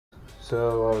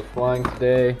So I was flying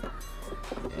today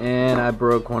and I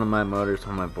broke one of my motors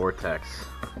on my Vortex.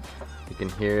 You can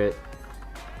hear it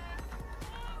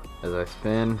as I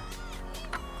spin.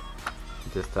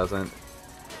 It just doesn't.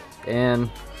 And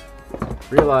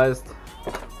realized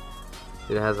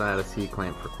it hasn't had a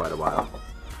C-clamp for quite a while.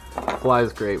 It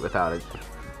flies great without it,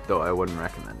 though I wouldn't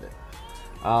recommend it.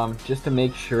 Just to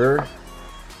make sure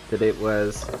that it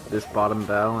was this bottom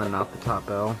bell and not the top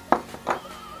bell,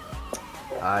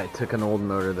 I took an old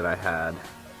motor that I had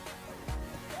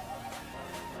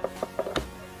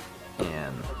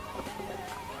and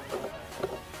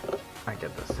I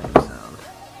get the same sound.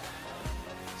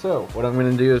 So what I'm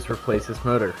going to do is replace this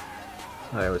motor.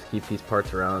 I always keep these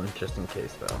parts around just in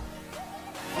case though.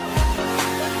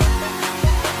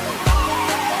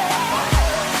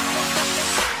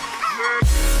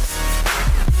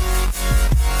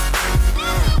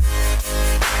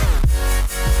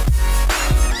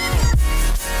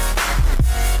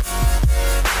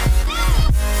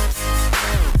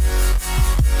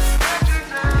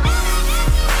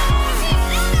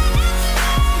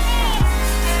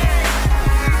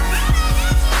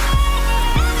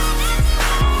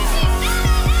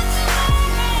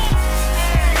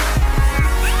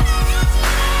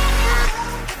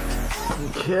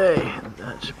 Okay,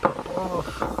 that should pop off.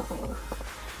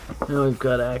 Now we've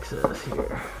got access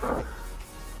here.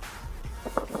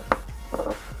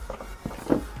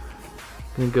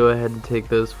 Gonna go ahead and take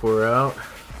those four out.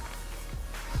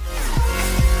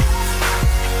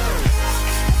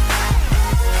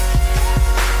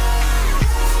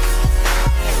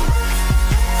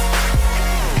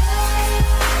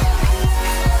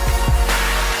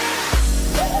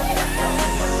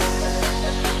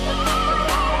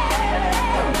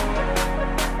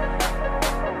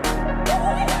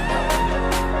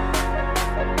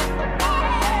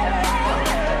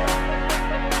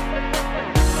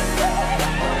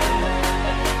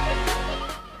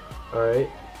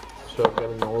 Alright, so I've got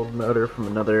an old motor from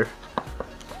another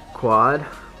quad,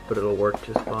 but it'll work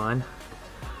just fine.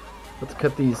 Let's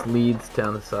cut these leads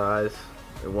down to size.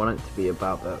 I want it to be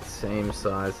about that same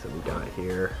size that we got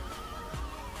here.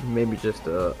 Maybe just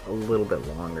a little bit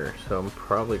longer, so I'm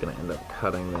probably going to end up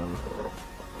cutting them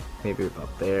maybe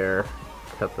about there.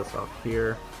 Cut this off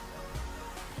here.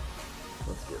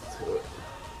 Let's get to it.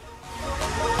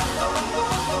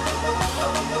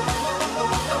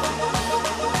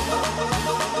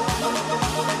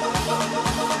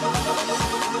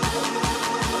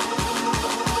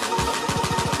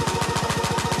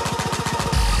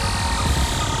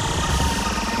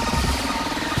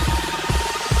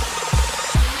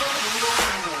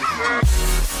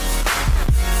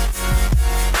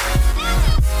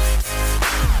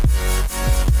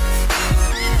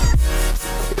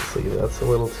 That's a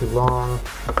little too long.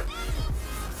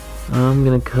 I'm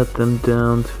gonna cut them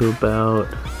down to about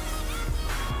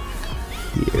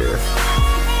here.